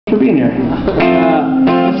for being here.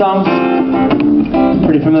 The song's a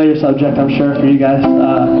pretty familiar subject, I'm sure, for you guys.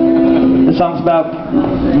 The song's about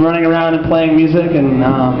running around and playing music and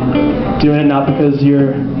doing it not because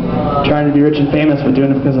you're trying to be rich and famous, but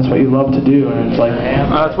doing it because that's what you love to do. And it's like,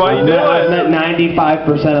 that's why you do it. I've met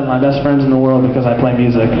 95% of my best friends in the world because I play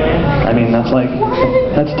music. I mean, that's a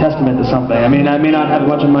testament to something. I mean, I may not have a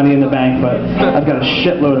bunch of money in the bank, but I've got a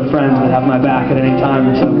shitload of friends that have my back at any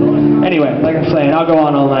time. So anyway, like I'm saying, I'll go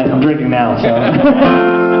on all night. I'm drinking now, so.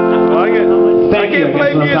 Well, I can't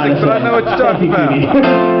play music, but I know what you're talking about.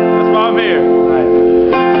 That's why I'm here.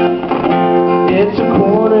 It's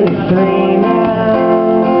 2:45 now.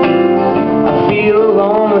 I feel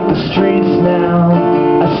alone with the streets now.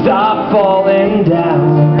 I stop falling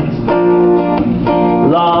down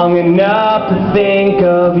long enough to think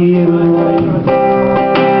of you.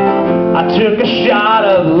 I took a shot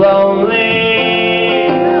of lonely,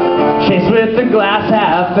 chased with the glass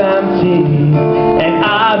half empty, and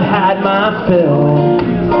I've had my fill.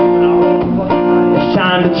 It's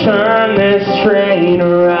time to turn this train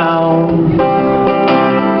around.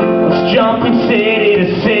 Let's jump from city to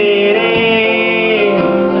city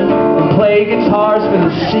and play guitars for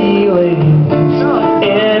the ceilings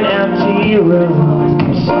in empty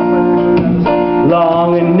rooms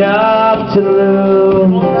long enough to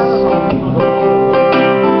lose.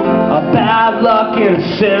 A bad luck in a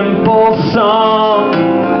simple song,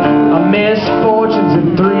 a misfortunes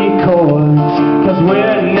in 3 chords, 'cause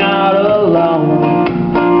we're not alone.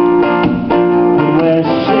 We're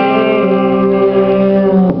singing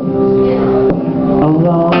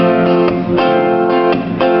along.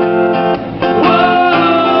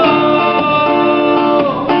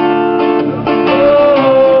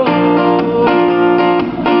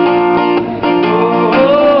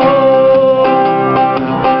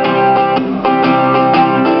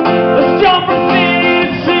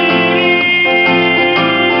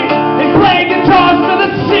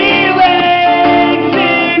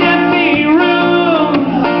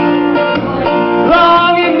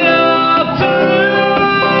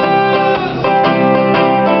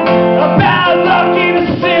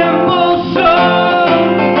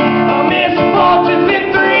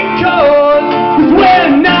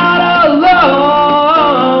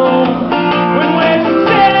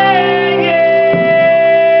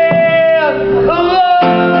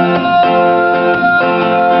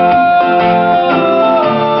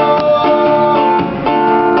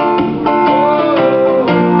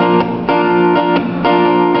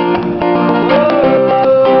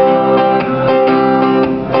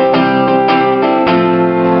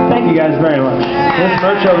 Very much. There's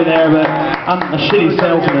merch over there, but I'm a shitty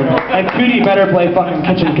salesman. And Cootie better play fucking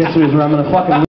Kitchen Kissers or I'm gonna fucking